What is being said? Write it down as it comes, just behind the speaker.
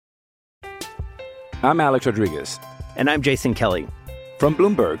I'm Alex Rodriguez. And I'm Jason Kelly. From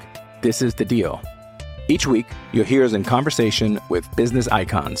Bloomberg, this is The Deal. Each week, you'll hear us in conversation with business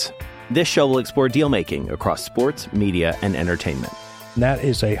icons. This show will explore deal-making across sports, media, and entertainment. That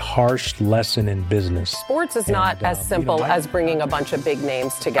is a harsh lesson in business. Sports is not as simple as bringing a bunch of big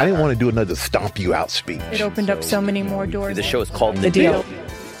names together. I didn't want to do another stomp you out speech. It opened up so many more doors. The show is called The Deal.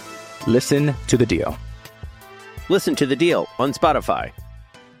 Listen to The Deal. Listen to The Deal on Spotify.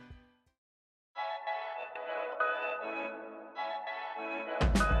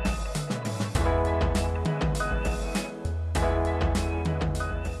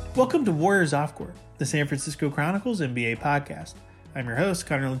 Welcome to Warriors Off Court, the San Francisco Chronicles NBA podcast. I'm your host,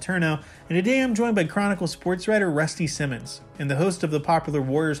 Connor Letourneau, and today I'm joined by Chronicle sports writer Rusty Simmons and the host of the popular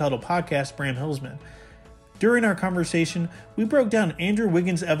Warriors Huddle podcast, Bram Hillsman. During our conversation, we broke down Andrew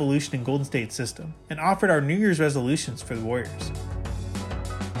Wiggins' evolution in Golden State's system and offered our New Year's resolutions for the Warriors.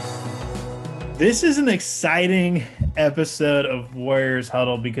 This is an exciting episode of Warriors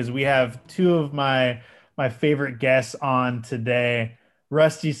Huddle because we have two of my favorite guests on today.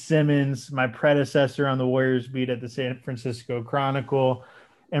 Rusty Simmons, my predecessor on the Warriors beat at the San Francisco Chronicle,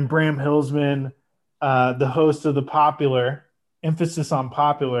 and Bram Hillsman, the host of the popular, emphasis on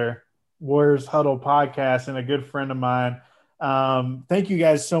popular, Warriors Huddle podcast and a good friend of mine. Thank you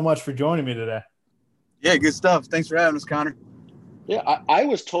guys so much for joining me today. Yeah, good stuff. Thanks for having us, Connor. Yeah, I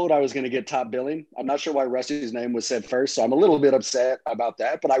was told I was going to get top billing. I'm not sure why Rusty's name was said first, so I'm a little bit upset about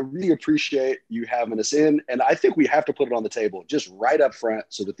that. But I really appreciate you having us in, and I think we have to put it on the table just right up front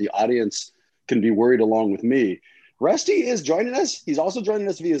so that the audience can be worried along with me. Rusty is joining us. He's also joining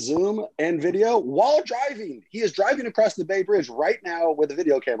us via Zoom and video while driving. He is driving across the Bay Bridge right now with a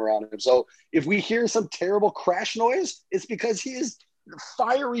video camera on him. So if we hear some terrible crash noise, it's because he is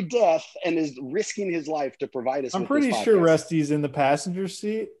fiery death and is risking his life to provide us. I'm pretty sure Rusty's in the passenger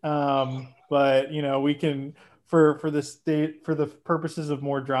seat, but you know, we can for the purposes of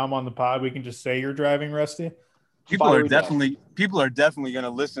more drama on the pod, we can just say you're driving, Rusty. People are definitely going to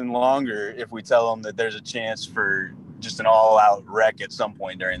listen longer if we tell them that there's a chance for just an all-out wreck at some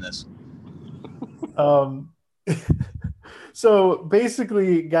point during this. So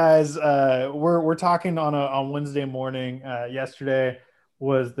basically, guys, we're talking on Wednesday morning. Yesterday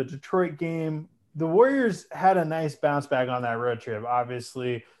was the Detroit game. The Warriors had a nice bounce back on that road trip.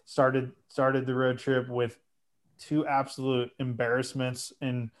 Obviously, started the road trip with two absolute embarrassments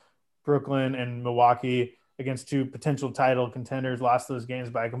in Brooklyn and Milwaukee against two potential title contenders. Lost those games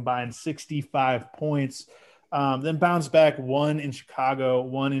by a combined 65 points. Then bounced back, one in Chicago,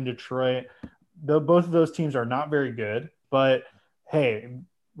 one in Detroit. Both of those teams are not very good. But, hey,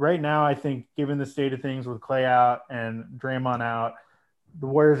 right now I think given the state of things with Klay out and Draymond out, the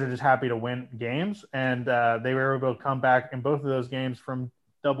Warriors are just happy to win games. And they were able to come back in both of those games from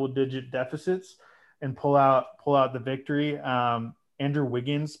double-digit deficits and pull out the victory. Andrew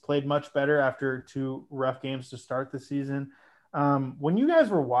Wiggins played much better after two rough games to start the season. When you guys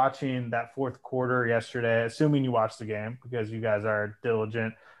were watching that fourth quarter yesterday, assuming you watched the game because you guys are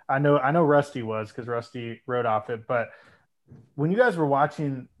diligent, I know Rusty was because Rusty wrote off it, but – when you guys were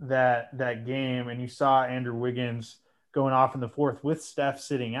watching that game and you saw Andrew Wiggins going off in the fourth with Steph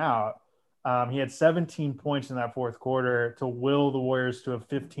sitting out, he had 17 points in that fourth quarter to will the Warriors to a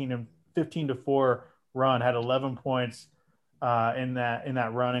 15-4 run, had 11 points in that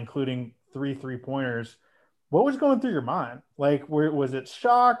run, including 3 3-pointers. What was going through your mind? Like, was it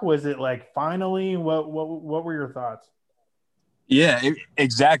shock? Was it like, finally? What were your thoughts? Yeah,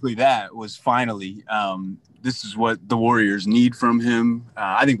 exactly. That was finally. This is what the Warriors need from him.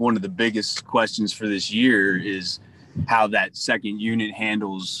 I think one of the biggest questions for this year is how that second unit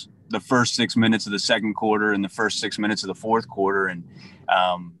handles the first 6 minutes of the second quarter and the first 6 minutes of the fourth quarter. And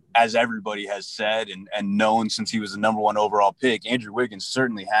as everybody has said and known since he was the number one overall pick, Andrew Wiggins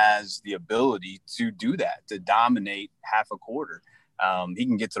certainly has the ability to do that, to dominate half a quarter. He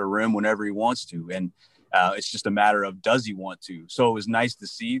can get to the rim whenever he wants to. And it's just a matter of, does he want to? So it was nice to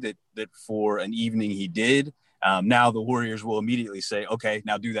see that for an evening he did. Now the Warriors will immediately say, okay,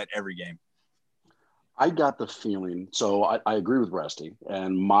 now do that every game. I got the feeling, so I agree with Rusty,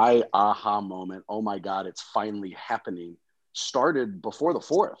 and my aha moment, oh my God, it's finally happening, started before the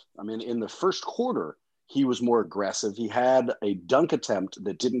fourth. I mean, in the first quarter, he was more aggressive. He had a dunk attempt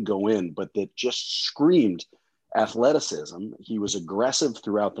that didn't go in, but that just screamed athleticism. He was aggressive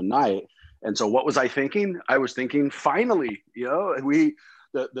throughout the night. And so what was I thinking? I was thinking, finally,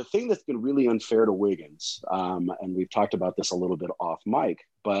 the thing that's been really unfair to Wiggins, and we've talked about this a little bit off mic,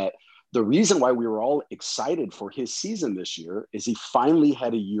 but the reason why we were all excited for his season this year is he finally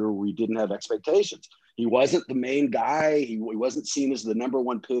had a year where we didn't have expectations. He wasn't the main guy. He wasn't seen as the number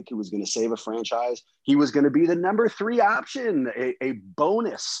one pick who was going to save a franchise. He was going to be the number 3 option, a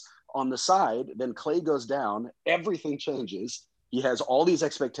bonus on the side. Then Klay goes down. Everything changes. He has all these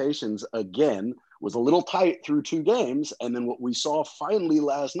expectations again, was a little tight through 2 games. And then what we saw finally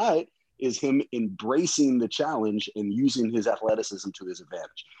last night is him embracing the challenge and using his athleticism to his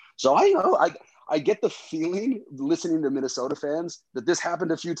advantage. So I get the feeling, listening to Minnesota fans, that this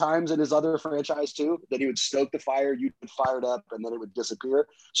happened a few times in his other franchise too, that he would stoke the fire, you'd get fired up, and then it would disappear.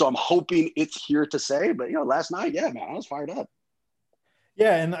 So I'm hoping it's here to stay. But, last night, yeah, man, I was fired up.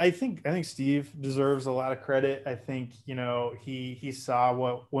 Yeah, and I think Steve deserves a lot of credit. I think, he saw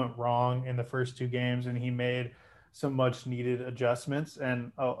what went wrong in the first 2 games, and he made some much needed adjustments,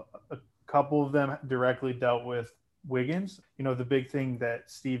 and a couple of them directly dealt with Wiggins. The big thing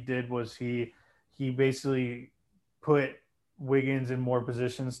that Steve did was he basically put Wiggins in more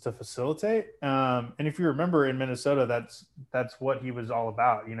positions to facilitate. And if you remember in Minnesota, that's what he was all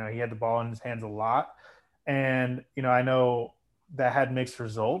about. He had the ball in his hands a lot, and I know that had mixed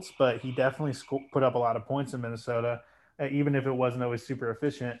results, but he definitely put up a lot of points in Minnesota, even if it wasn't always super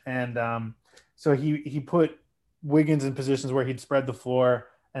efficient. And so he put Wiggins in positions where he'd spread the floor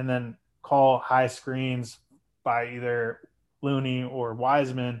and then call high screens by either Looney or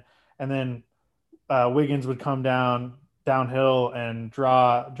Wiseman, and then Wiggins would come downhill and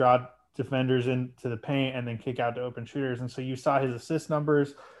draw defenders into the paint and then kick out to open shooters. And so you saw his assist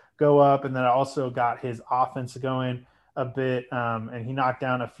numbers go up, and then it also got his offense going a bit. And he knocked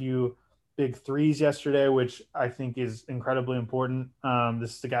down a few big threes yesterday, which I think is incredibly important.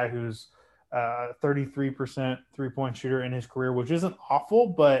 This is the guy who's 33% 3-point shooter in his career, which isn't awful,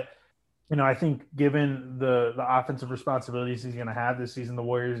 but I think given the offensive responsibilities he's going to have this season, the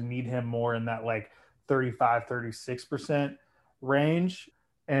Warriors need him more in that 35-36% range,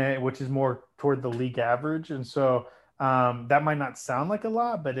 which is more toward the league average. And so that might not sound like a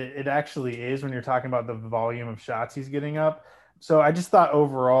lot, but it actually is when you're talking about the volume of shots he's getting up. So I just thought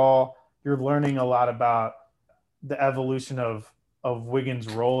overall you're learning a lot about the evolution of Wiggins'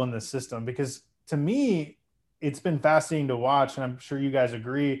 role in the system, because to me, it's been fascinating to watch. And I'm sure you guys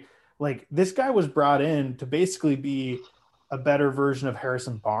agree. This guy was brought in to basically be a better version of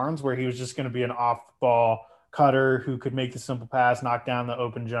Harrison Barnes, where he was just going to be an off-ball cutter who could make the simple pass, knock down the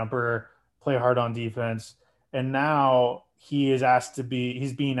open jumper, play hard on defense. And now he's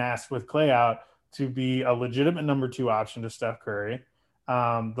being asked with Klay out to be a legitimate number 2 option to Steph Curry,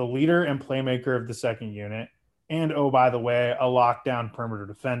 the leader and playmaker of the second unit, and, oh, by the way, a lockdown perimeter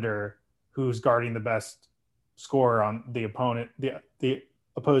defender who's guarding the best scorer on the opponent, the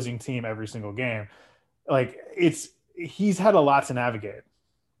opposing team every single game. He's had a lot to navigate.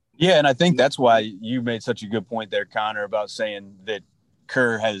 Yeah, and I think that's why you made such a good point there, Connor, about saying that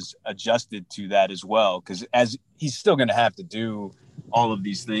Kerr has adjusted to that as well, because as he's still going to have to do all of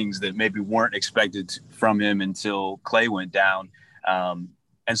these things that maybe weren't expected from him until Klay went down. And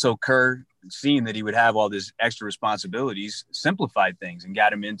so Kerr, seeing that he would have all these extra responsibilities, simplified things and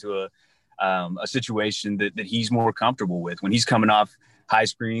got him into a situation that he's more comfortable with. When he's coming off high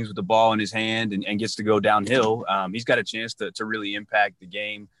screens with the ball in his hand and gets to go downhill, he's got a chance to really impact the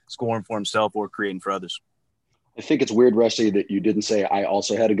game, scoring for himself or creating for others. I think it's weird, Rusty, that you didn't say I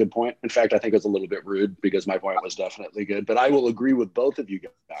also had a good point. In fact, I think it's a little bit rude because my point was definitely good. But I will agree with both of you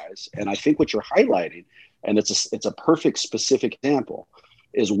guys. And I think what you're highlighting, and it's a perfect specific example,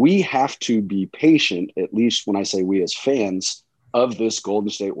 is we have to be patient, at least when I say we as fans, of this Golden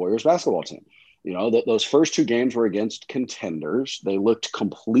State Warriors basketball team. Those first 2 games were against contenders. They looked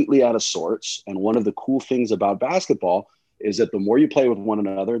completely out of sorts. And one of the cool things about basketball is that the more you play with one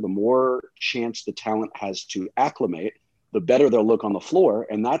another, the more chance the talent has to acclimate, the better they'll look on the floor.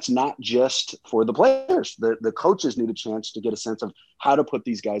 And that's not just for the players. The coaches need a chance to get a sense of how to put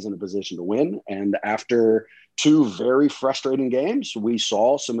these guys in a position to win. And after 2 very frustrating games, we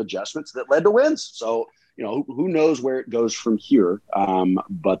saw some adjustments that led to wins. So, who knows where it goes from here,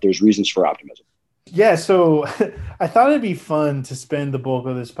 but there's reasons for optimism. Yeah, so I thought it'd be fun to spend the bulk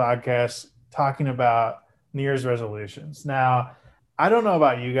of this podcast talking about New Year's resolutions. Now, I don't know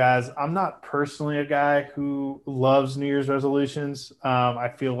about you guys. I'm not personally a guy who loves New Year's resolutions.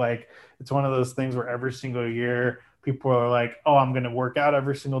 I feel like it's one of those things where every single year people are like, oh, I'm going to work out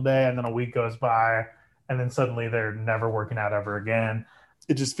every single day. And then a week goes by and then suddenly they're never working out ever again.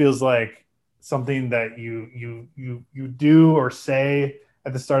 It just feels like something that you do or say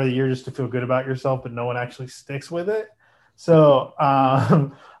at the start of the year just to feel good about yourself, but no one actually sticks with it. So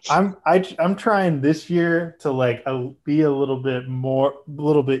I'm trying this year to be a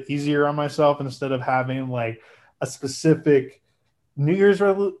little bit easier on myself, instead of having like a specific New Year's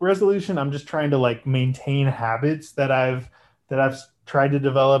resolution. I'm just trying to like maintain habits that I've tried to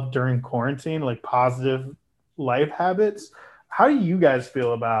develop during quarantine, like positive life habits. How do you guys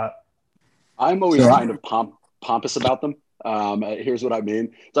feel about? I'm always kind of pompous about them. Here's what I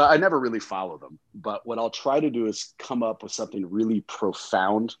mean. So I never really follow them, but what I'll try to do is come up with something really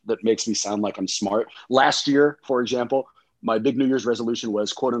profound that makes me sound like I'm smart. Last year, for example, my big New Year's resolution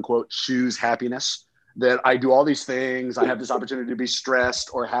was quote unquote, choose happiness. That I do all these things. I have this opportunity to be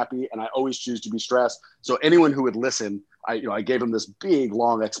stressed or happy, and I always choose to be stressed. So anyone who would listen, I gave them this big,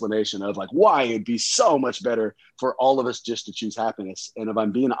 long explanation of like why it'd be so much better for all of us just to choose happiness. And if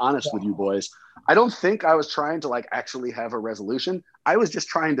I'm being honest with you boys, I don't think I was trying to like actually have a resolution. I was just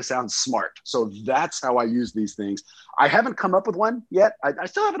trying to sound smart. So that's how I use these things. I haven't come up with one yet. I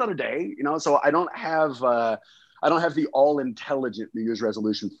still have another day, so I don't have the all intelligent New Year's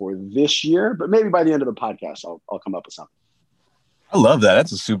resolution for this year, but maybe by the end of the podcast, I'll come up with something. I love that.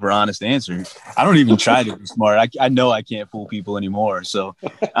 That's a super honest answer. I don't even try to be smart. I know I can't fool people anymore. So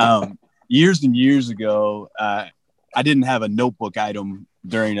years and years ago, I didn't have a notebook item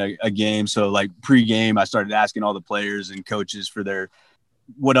during a game. So like pre-game, I started asking all the players and coaches for their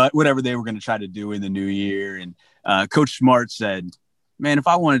whatever they were going to try to do in the new year. And Coach Smart said, man, if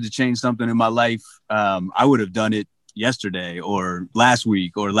I wanted to change something in my life, I would have done it yesterday or last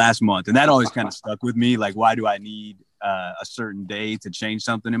week or last month. And that always kind of stuck with me. Like, why do I need a certain day to change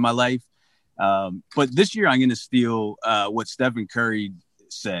something in my life? But this year I'm going to steal what Stephen Curry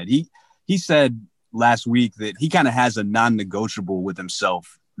said. He said last week that he kind of has a non-negotiable with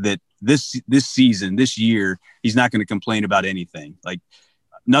himself that this season, this year, he's not going to complain about anything. Like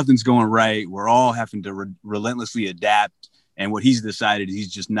nothing's going right. We're all having to relentlessly adapt. And what he's decided,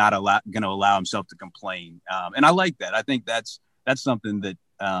 he's just not going to allow himself to complain. And I like that. I think that's something that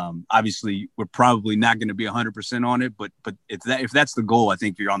obviously we're probably not going to be 100% on it. But if that's the goal, I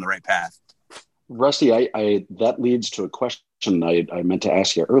think you're on the right path. Rusty, I that leads to a question I meant to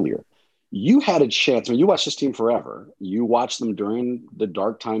ask you earlier. You had a chance. I mean, you watched this team forever. You watched them during the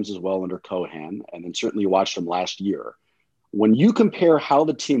dark times as well under Cohen, and then certainly you watched them last year. When you compare how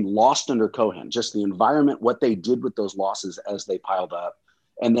the team lost under Cohen, just the environment, what they did with those losses as they piled up,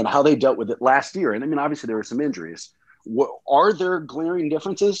 and then how they dealt with it last year. And I mean, obviously there were some injuries. Are there glaring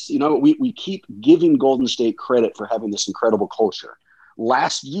differences? We keep giving Golden State credit for having this incredible culture.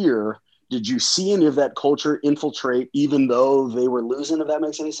 Last year, did you see any of that culture infiltrate even though they were losing, if that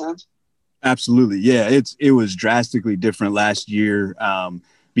makes any sense? Absolutely. Yeah, it was drastically different last year.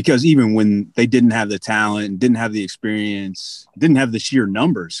 Because even when they didn't have the talent, didn't have the experience, didn't have the sheer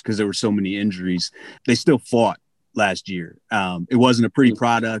numbers because there were so many injuries, they still fought last year. It wasn't a pretty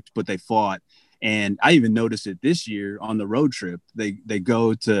product, but they fought. And I even noticed it this year on the road trip. They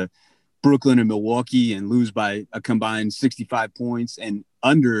go to Brooklyn and Milwaukee and lose by a combined 65 points. And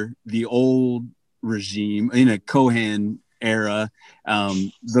under the old regime, in a Cohen era,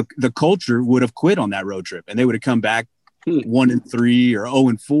 the culture would have quit on that road trip and they would have come back 1-3 or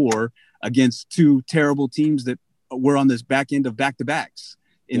 0-4 against two terrible teams that were on this back end of back-to-backs.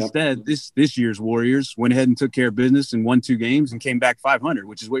 Instead, this year's Warriors went ahead and took care of business and won 2 games and came back 500,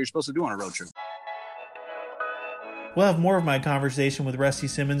 which is what you're supposed to do on a road trip. We'll have more of my conversation with Rusty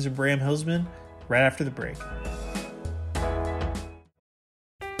Simmons and Bram Hillsman right after the break.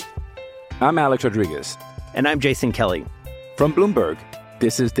 I'm Alex Rodriguez. And I'm Jason Kelly. From Bloomberg,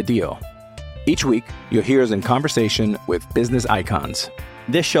 this is The Deal. Each week, you'll hear us in conversation with business icons.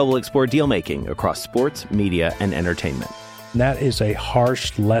 This show will explore deal-making across sports, media, and entertainment. That is a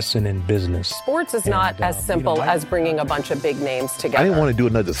harsh lesson in business. Sports is not as simple as bringing a bunch of big names together. I didn't want to do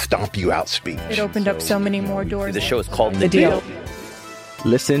another stomp you out speech. It opened up so many more doors. The show is called The Deal.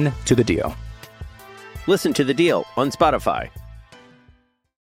 Listen to The Deal. Listen to The Deal on Spotify.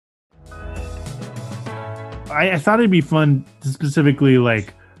 I thought it'd be fun to specifically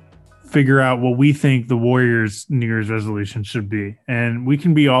figure out what we think the Warriors' New Year's resolution should be. And we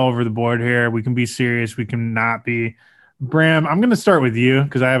can be all over the board here. We can be serious. We can not be. Bram, I'm going to start with you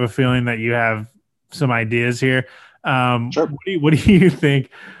because I have a feeling that you have some ideas here. Sure. What do you think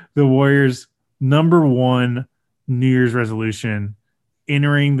the Warriors' number one New Year's resolution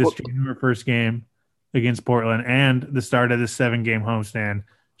entering this January 1st game against Portland and the start of the 7-game homestand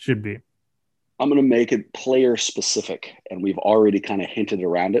should be? I'm going to make it player specific, and we've already kind of hinted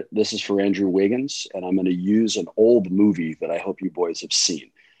around it. This is for Andrew Wiggins, and I'm going to use an old movie that I hope you boys have seen.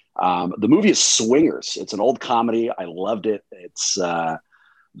 The movie is Swingers. It's an old comedy. I loved it. It's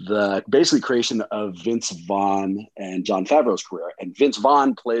the basically creation of Vince Vaughn and Jon Favreau's career. And Vince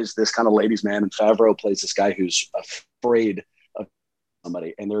Vaughn plays this kind of ladies' man, and Favreau plays this guy who's afraid of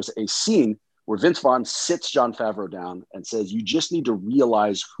somebody. And there's a scene where Vince Vaughn sits Jon Favreau down and says, you just need to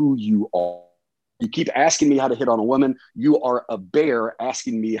realize who you are. You keep asking me how to hit on a woman. You are a bear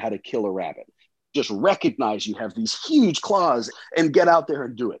asking me how to kill a rabbit. Just recognize you have these huge claws and get out there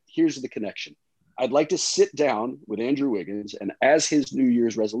and do it. Here's the connection. I'd like to sit down with Andrew Wiggins and, as his New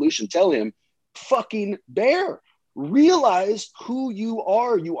Year's resolution, tell him, fucking bear, realize who you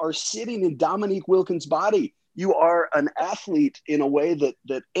are. You are sitting in Dominique Wilkins' body. You are an athlete in a way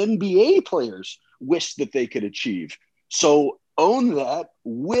that NBA players wish that they could achieve. So own that,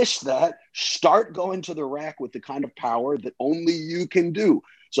 wish that, start going to the rack with the kind of power that only you can do.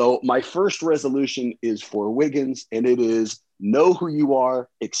 So my first resolution is for Wiggins, and it is know who you are,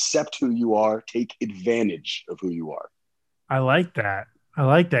 accept who you are, take advantage of who you are. I like that.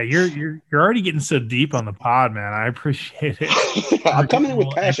 You're already getting so deep on the pod, man. I appreciate it. I'm coming in with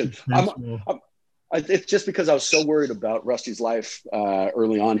passion. It's just because I was so worried about Rusty's life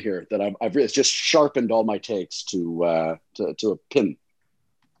early on here that I've really just sharpened all my takes to a pin.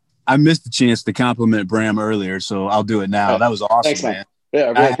 I missed the chance to compliment Bram earlier, so I'll do it now. That was awesome, Thanks, man. Yeah, I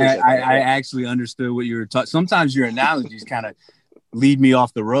really appreciate that. I actually understood what you were talking. Sometimes your analogies kind of lead me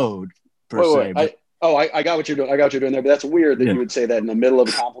off the road, per se. I got what you're doing. I got what you're doing there, but that's weird that you would say that in the middle of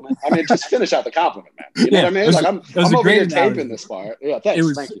a compliment. I mean, just finish out the compliment, man. You know what I mean? Like I'm over here taping this part. Yeah, thanks.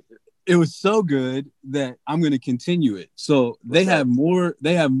 Thank you. It was so good that I'm going to continue it. So they have more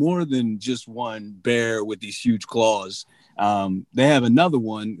than just one bear with these huge claws. They have another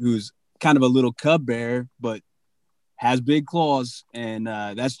one who's kind of a little cub bear, but has big claws, and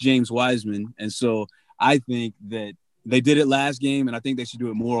that's James Wiseman. And so I think that they did it last game, and I think they should do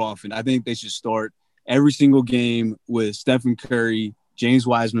it more often. I think they should start every single game with Stephen Curry, James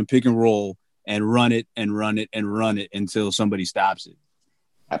Wiseman, pick and roll, and run it and run it and run it until somebody stops it.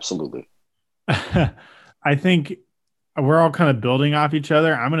 Absolutely. I think we're all kind of building off each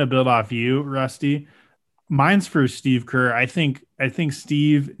other. I'm going to build off you, Rusty. Mine's for Steve Kerr. I think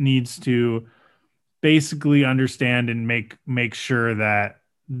Steve needs to basically understand and make sure that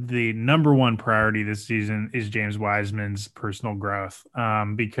the number one priority this season is James Wiseman's personal growth,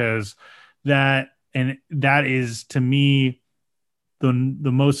 because that is, to me, the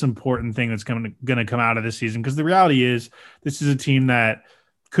most important thing that's going to come out of this season. Because the reality is, this is a team that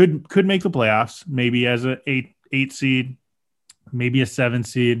could make the playoffs, maybe as a eight seed, maybe a 7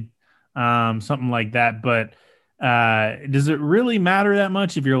 seed, something like that. But does it really matter that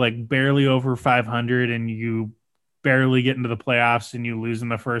much if you're like barely over 500 and you barely get into the playoffs and you lose in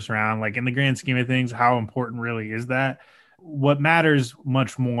the first round? Like, in the grand scheme of things, how important really is that? What matters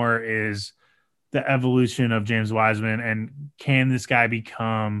much more is the evolution of James Wiseman, and can this guy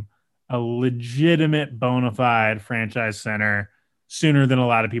become a legitimate bona fide franchise center sooner than a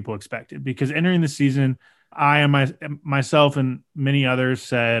lot of people expected? Because entering the season, I and myself and many others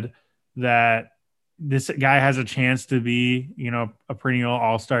said that this guy has a chance to be, a perennial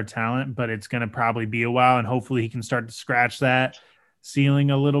all-star talent, but it's going to probably be a while. And hopefully he can start to scratch that ceiling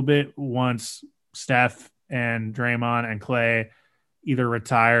a little bit once Steph and Draymond and Klay either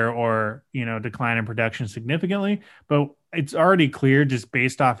retire or, decline in production significantly. But it's already clear, just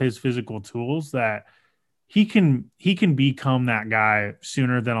based off his physical tools, that he can become that guy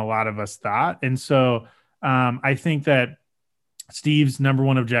sooner than a lot of us thought. And so I think that Steve's number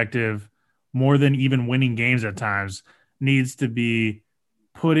one objective, more than even winning games at times, needs to be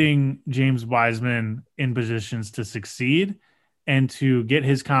putting James Wiseman in positions to succeed and to get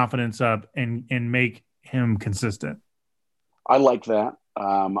his confidence up and make him consistent. I like that.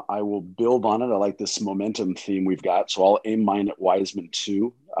 I will build on it. I like this momentum theme we've got, so I'll aim mine at Wiseman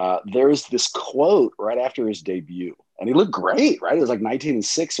too. There's this quote right after his debut, and he looked great, right? It was like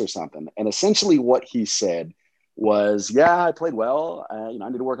 19-6 or something. And essentially what he said was, yeah, I played well. I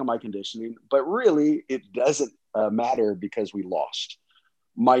need to work on my conditioning, but really it doesn't matter because we lost.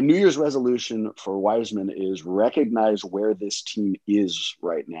 My New Year's resolution for Wiseman is recognize where this team is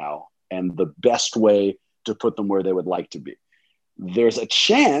right now and the best way to put them where they would like to be. There's a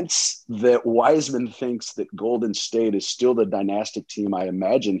chance that Wiseman thinks that Golden State is still the dynastic team I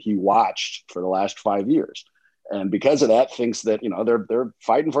imagine he watched for the last 5 years. And because of that, thinks that, they're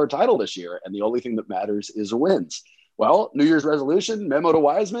fighting for a title this year, and the only thing that matters is wins. Well, New Year's resolution, memo to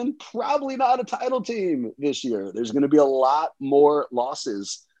Wiseman, probably not a title team this year. There's going to be a lot more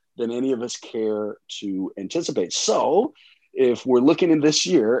losses than any of us care to anticipate. So if we're looking in this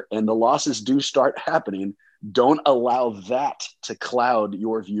year and the losses do start happening, don't allow that to cloud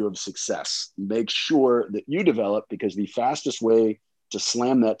your view of success. Make sure that you develop, because the fastest way to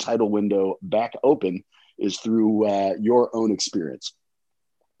slam that title window back open is through your own experience.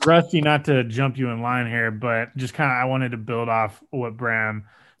 Rusty, not to jump you in line here, but just I wanted to build off what Bram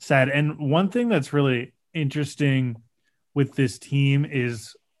said. And one thing that's really interesting with this team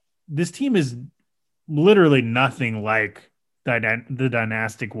is literally nothing like the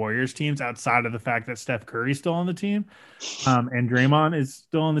dynastic Warriors teams outside of the fact that Steph Curry's still on the team, and Draymond is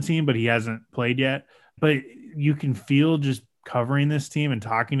still on the team, but he hasn't played yet. But you can feel just covering this team and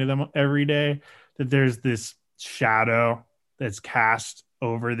talking to them every day that there's this shadow that's cast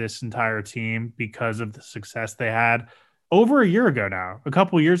over this entire team because of the success they had over a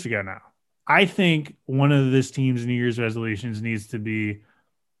couple of years ago now. I think one of this team's New Year's resolutions needs to be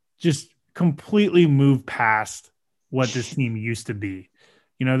just completely move past what this team used to be.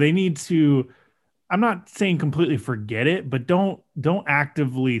 They need to, I'm not saying completely forget it, but don't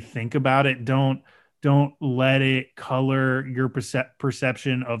actively think about it. Don't let it color your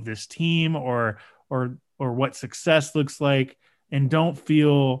perception of this team or what success looks like. And don't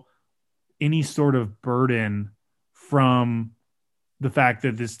feel any sort of burden from the fact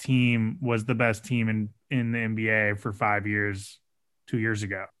that this team was the best team in the NBA for 5 years, 2 years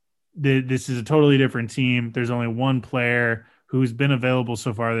ago. This is a totally different team. There's only one player who's been available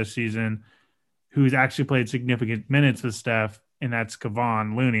so far this season who's actually played significant minutes with Steph, and that's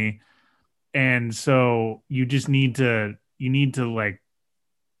Kevon Looney. And so you just need to like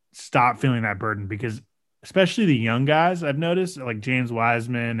stop feeling that burden, because especially the young guys, I've noticed, like James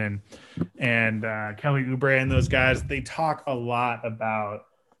Wiseman and Kelly Oubre and those guys, they talk a lot about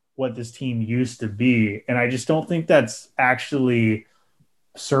what this team used to be. And I just don't think that's actually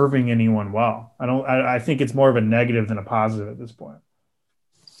serving anyone well. I think it's more of a negative than a positive at this point.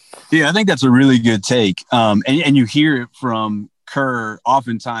 Yeah, I think that's a really good take. And you hear it from Kerr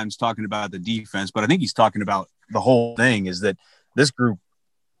oftentimes talking about the defense, but I think he's talking about the whole thing is that this group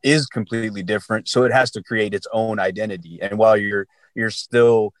is completely different. So it has to create its own identity. And while you're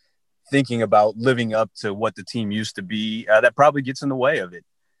still thinking about living up to what the team used to be, that probably gets in the way of it.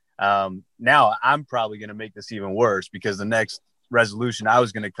 Now I'm probably going to make this even worse, because the next resolution I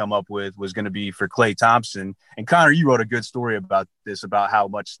was going to come up with was going to be for Klay Thompson. And Connor, you wrote a good story about this, about how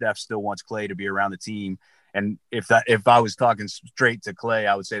much Steph still wants Klay to be around the team. And if I was talking straight to Klay,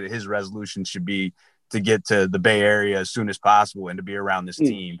 I would say that his resolution should be to get to the Bay Area as soon as possible and to be around this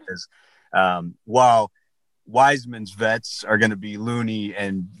team. Because while Wiseman's vets are going to be Looney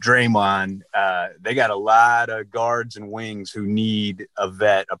and Draymond, they got a lot of guards and wings who need a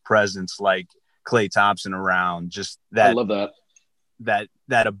vet, a presence like Klay Thompson around. Just that. I love that.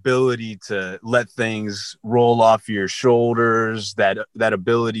 That ability to let things roll off your shoulders, that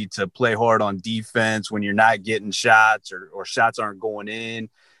ability to play hard on defense when you're not getting shots or shots aren't going in.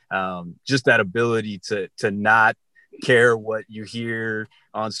 Just that ability to not care what you hear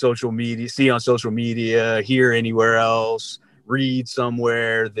on social media, see on social media, hear anywhere else, read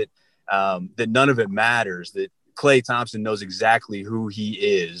somewhere, that none of it matters, that Klay Thompson knows exactly who he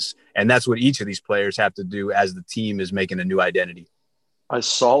is. And that's what each of these players have to do as the team is making a new identity. I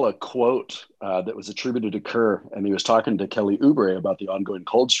saw a quote that was attributed to Kerr, and he was talking to Kelly Oubre about the ongoing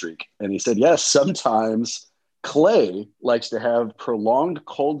cold streak. And he said, yes, sometimes Klay likes to have prolonged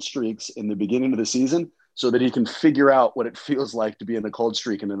cold streaks in the beginning of the season so that he can figure out what it feels like to be in a cold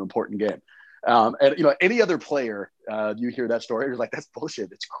streak in an important game. And, any other player, you hear that story, you're like, that's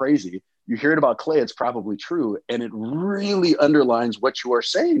bullshit. It's crazy. You hear it about Klay, it's probably true. And it really underlines what you are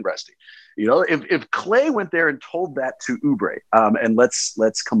saying, Rusty. If Klay went there and told that to Oubre, and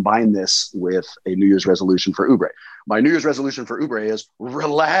let's combine this with a New Year's resolution for Oubre. My New Year's resolution for Oubre is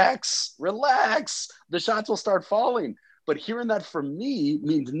relax. The shots will start falling. But hearing that from me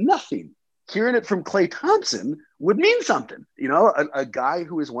means nothing. Hearing it from Klay Thompson would mean something, a guy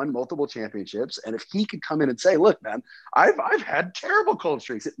who has won multiple championships. And if he could come in and say, look, man, I've had terrible cold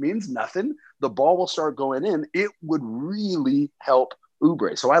streaks. It means nothing. The ball will start going in. It would really help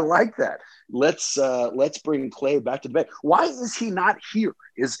Oubre. So I like that. Let's bring Klay back to the Bay. Why is he not here?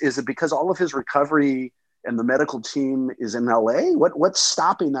 Is it because all of his recovery and the medical team is in LA? What's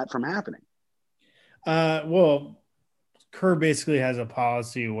stopping that from happening? Well, Kerr basically has a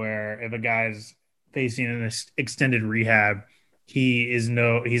policy where if a guy's facing an extended rehab, he's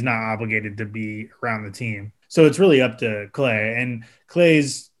not obligated to be around the team. So it's really up to Klay. And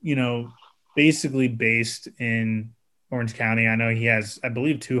Klay's, basically based in Orange County. I know he has, I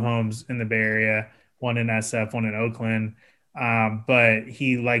believe, 2 homes in the Bay Area, one in SF, one in Oakland. But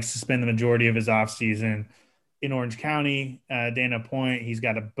he likes to spend the majority of his off season in Orange County, Dana Point. He's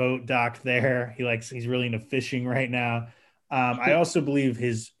got a boat docked there. He's really into fishing right now. I also believe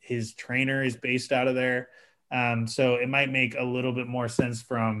his trainer is based out of there. So it might make a little bit more sense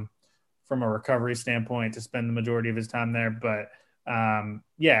from a recovery standpoint to spend the majority of his time there. But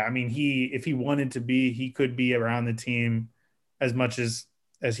if he wanted to be, he could be around the team as much as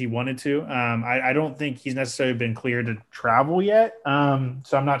as he wanted to. I don't think he's necessarily been cleared to travel yet.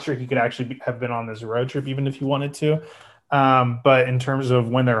 So I'm not sure he could actually have been on this road trip, even if he wanted to. But in terms of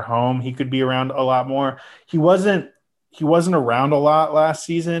when they're home, he could be around a lot more. He wasn't around a lot last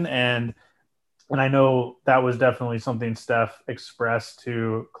season, and I know that was definitely something Steph expressed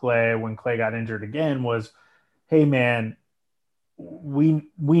to Klay when Klay got injured again was, hey man, we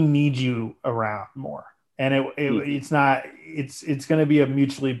need you around more. And it's going to be a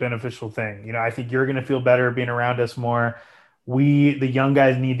mutually beneficial thing. You know, I think you're going to feel better being around us more. The young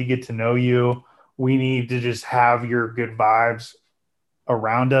guys need to get to know you. We need to just have your good vibes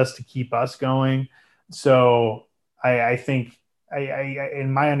around us to keep us going. So I think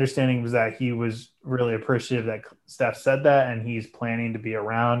in my understanding was that he was really appreciative that Steph said that, and he's planning to be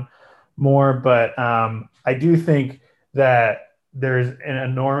around more. But I do think that there's an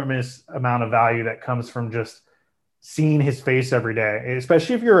enormous amount of value that comes from just seeing his face every day,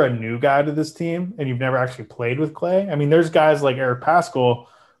 especially if you're a new guy to this team and you've never actually played with Klay. I mean, there's guys like Eric Paschall,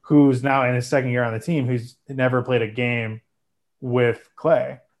 who's now in his second year on the team, who's never played a game with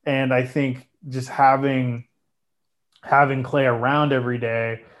Klay. And I think just having Klay around every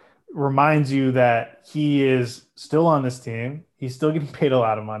day reminds you that he is still on this team. He's still getting paid a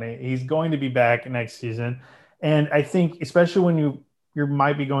lot of money. He's going to be back next season. And I think especially when you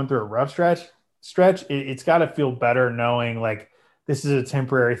might be going through a rough stretch, it's got to feel better knowing like this is a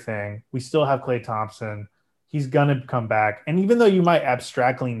temporary thing. We still have Klay Thompson. He's going to come back. And even though you might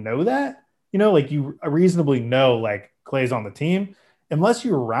abstractly know that, you know, like you reasonably know like Klay's on the team, unless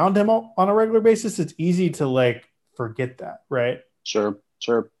you're around him on a regular basis, it's easy to like forget that, right? Sure.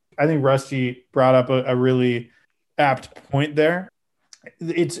 I think Rusty brought up a really apt point there.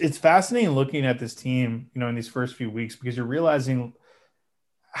 It's fascinating looking at this team, you know, in these first few weeks, because you're realizing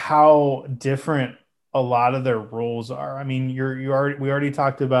how different a lot of their roles are. I mean, we already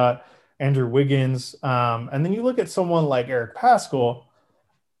talked about Andrew Wiggins, and then you look at someone like Eric Paschall.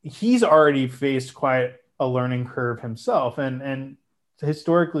 He's already faced quite a learning curve himself, and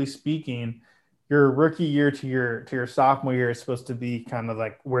historically speaking, your rookie year to your sophomore year is supposed to be kind of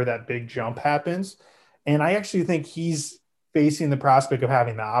like where that big jump happens. And I actually think he's facing the prospect of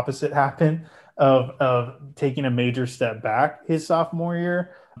having the opposite happen, of taking a major step back his sophomore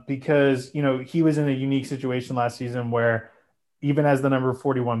year, because, you know, he was in a unique situation last season where even as the number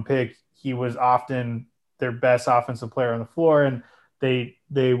 41 pick, he was often their best offensive player on the floor, and they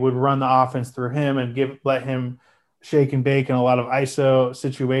would run the offense through him and let him shake and bake in a lot of ISO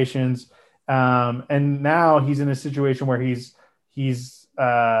situations. And now he's in a situation where he's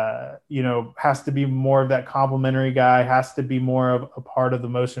you know, has to be more of that complimentary guy, has to be more of a part of the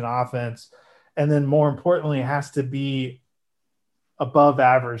motion offense. And then more importantly, has to be above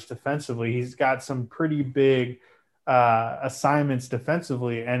average defensively. He's got some pretty big assignments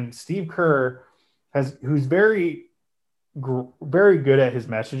defensively. And Steve Kerr who's very, very good at his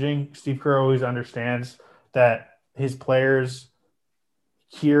messaging. Steve Kerr always understands that his players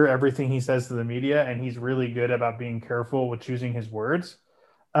hear everything he says to the media, and he's really good about being careful with choosing his words.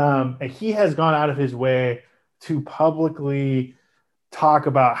 And he has gone out of his way to publicly talk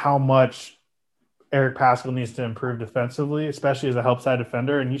about how much Eric Paschall needs to improve defensively, especially as a help side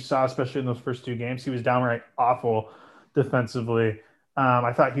defender. And you saw, especially in those first two games, he was downright awful defensively.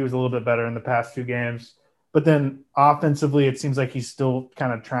 I thought he was a little bit better in the past two games, but then offensively, it seems like he's still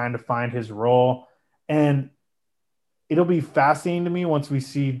kind of trying to find his role. And it'll be fascinating to me once we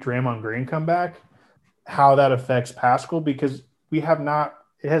see Draymond Green come back, how that affects Paschall, because it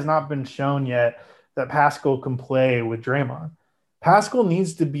has not been shown yet that Paschall can play with Draymond. Paschall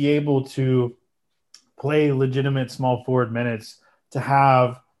needs to be able to play legitimate small forward minutes to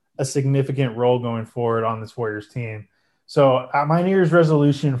have a significant role going forward on this Warriors team. So my New Year's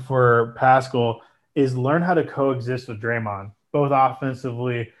resolution for Paschall is learn how to coexist with Draymond, both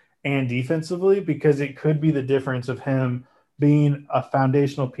offensively and defensively, because it could be the difference of him being a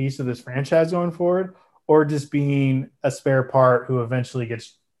foundational piece of this franchise going forward, or just being a spare part who eventually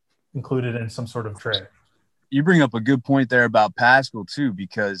gets included in some sort of trade. You bring up a good point there about Paschall too,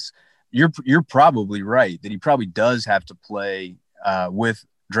 because you're probably right that he probably does have to play with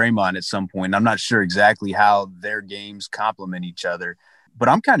Draymond at some point. I'm not sure exactly how their games complement each other, but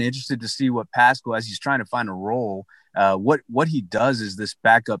I'm kind of interested to see what Paschall, as he's trying to find a role, what he does is this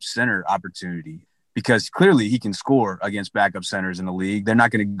backup center opportunity, because clearly he can score against backup centers in the league. They're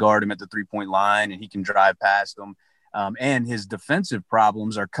not going to guard him at the 3-point line, and he can drive past them. And his defensive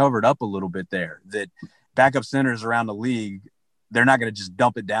problems are covered up a little bit there, that backup centers around the league, they're not going to just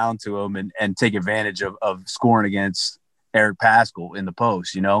dump it down to him and take advantage of scoring against Eric Paschall in the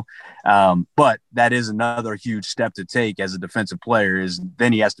post, but that is another huge step to take as a defensive player. Is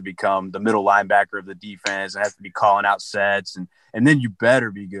then he has to become the middle linebacker of the defense and has to be calling out sets, and then you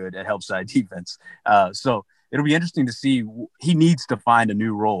better be good at help side defense. So it'll be interesting to see. He needs to find a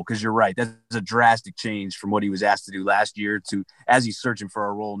new role, because you're right, that's a drastic change from what he was asked to do last year to as he's searching for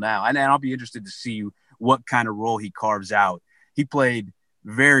a role now. And I'll be interested to see what kind of role he carves out. He played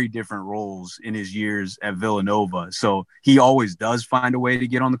very different roles in his years at Villanova, so he always does find a way to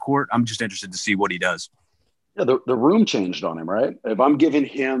get on the court. I'm just interested to see what he does. Yeah, the room changed on him, right? If I'm giving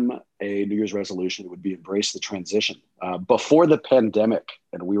him a New Year's resolution, it would be embrace the transition. Before the pandemic,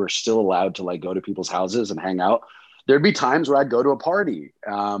 and we were still allowed to go to people's houses and hang out, there'd be times where I'd go to a party.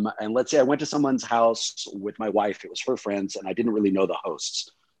 And let's say I went to someone's house with my wife. It was her friends, and I didn't really know the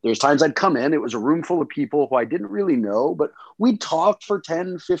hosts. There's times I'd come in, it was a room full of people who I didn't really know, but we'd talk for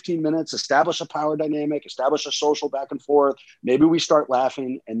 10, 15 minutes, establish a power dynamic, establish a social back and forth. Maybe we start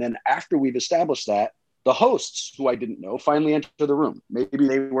laughing. And then after we've established that, the hosts, who I didn't know, finally enter the room. Maybe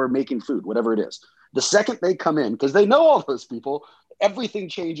they were making food, whatever it is. The second they come in, because they know all those people, everything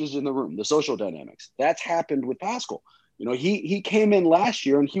changes in the room, the social dynamics. That's happened with Paschall. He came in last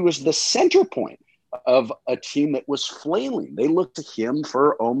year and he was the center point of a team that was flailing. They looked to him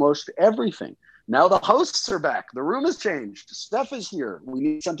for almost everything. Now the hosts are back. The room has changed. Steph is here. We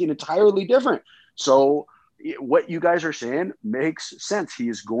need something entirely different. So what you guys are saying makes sense. He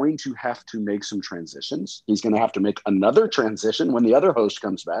is going to have to make some transitions. He's going to have to make another transition when the other host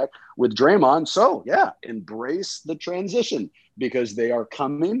comes back with Draymond. So yeah, embrace the transition, because they are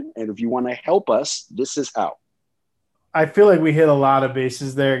coming. And if you want to help us, this is how. I feel like we hit a lot of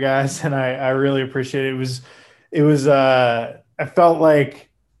bases there, guys, and I really appreciate it. It was I felt like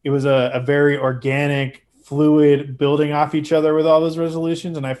it was a very organic, fluid building off each other with all those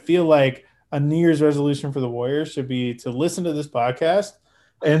resolutions. And I feel like a New Year's resolution for the Warriors should be to listen to this podcast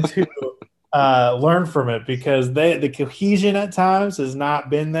and to learn from it, because the cohesion at times has not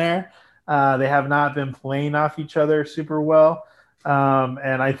been there. They have not been playing off each other super well.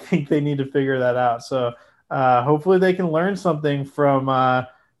 And I think they need to figure that out. So hopefully they can learn something from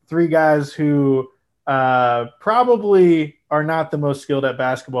three guys who probably are not the most skilled at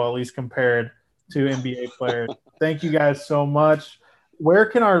basketball, at least compared to NBA players. Thank you guys so much. Where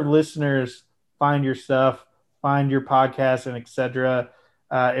can our listeners find your stuff, find your podcast, and et cetera,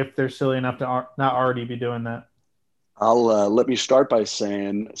 if they're silly enough to not already be doing that? Let me start by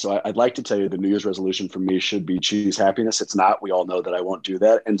saying, so I'd like to tell you the New Year's resolution for me should be choose happiness. It's not. We all know that I won't do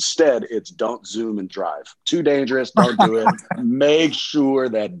that. Instead, it's don't Zoom and drive. Too dangerous. Don't do it. Make sure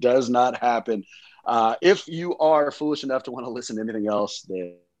that does not happen. If you are foolish enough to want to listen to anything else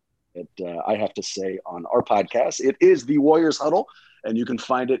that I have to say on our podcast, it is the Warriors Huddle, and you can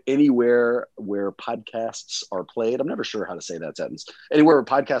find it anywhere where podcasts are played. I'm never sure how to say that sentence. Anywhere where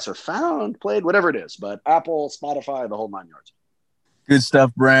podcasts are found, played, whatever it is, but Apple, Spotify, the whole 9 yards. Good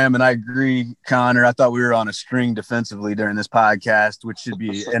stuff, Bram, and I agree, Connor. I thought we were on a string defensively during this podcast, which should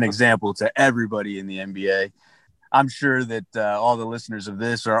be an example to everybody in the NBA. I'm sure that all the listeners of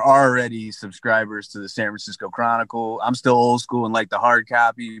this are already subscribers to the San Francisco Chronicle. I'm still old school and like the hard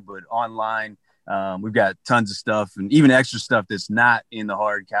copy, but online we've got tons of stuff and even extra stuff that's not in the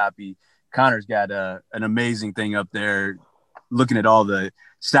hard copy. Connor's got an amazing thing up there looking at all the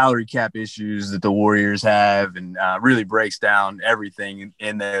salary cap issues that the Warriors have, and really breaks down everything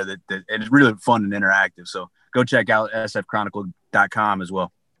in there that and it's really fun and interactive. So go check out sfchronicle.com as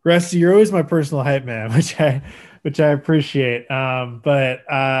well. Rusty, you're always my personal hype man, which I appreciate. But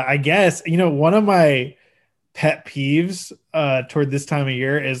I guess, one of my pet peeves toward this time of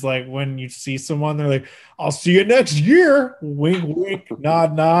year is like when you see someone, they're like, I'll see you next year. Wink, wink,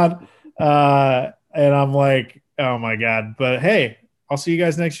 nod, nod. And I'm like, oh my God. But hey, I'll see you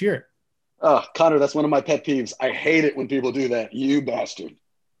guys next year. Oh, Connor, that's one of my pet peeves. I hate it when people do that. You bastard.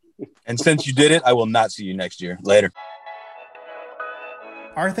 And since you did it, I will not see you next year. Later.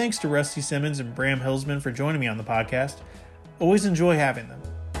 Our thanks to Rusty Simmons and Bram Hillsman for joining me on the podcast. Always enjoy having them.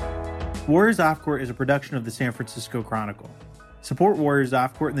 Warriors Off Court is a production of the San Francisco Chronicle. Support Warriors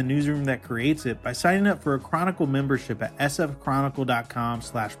Off Court in the newsroom that creates it by signing up for a Chronicle membership at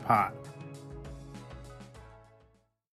sfchronicle.com/pod.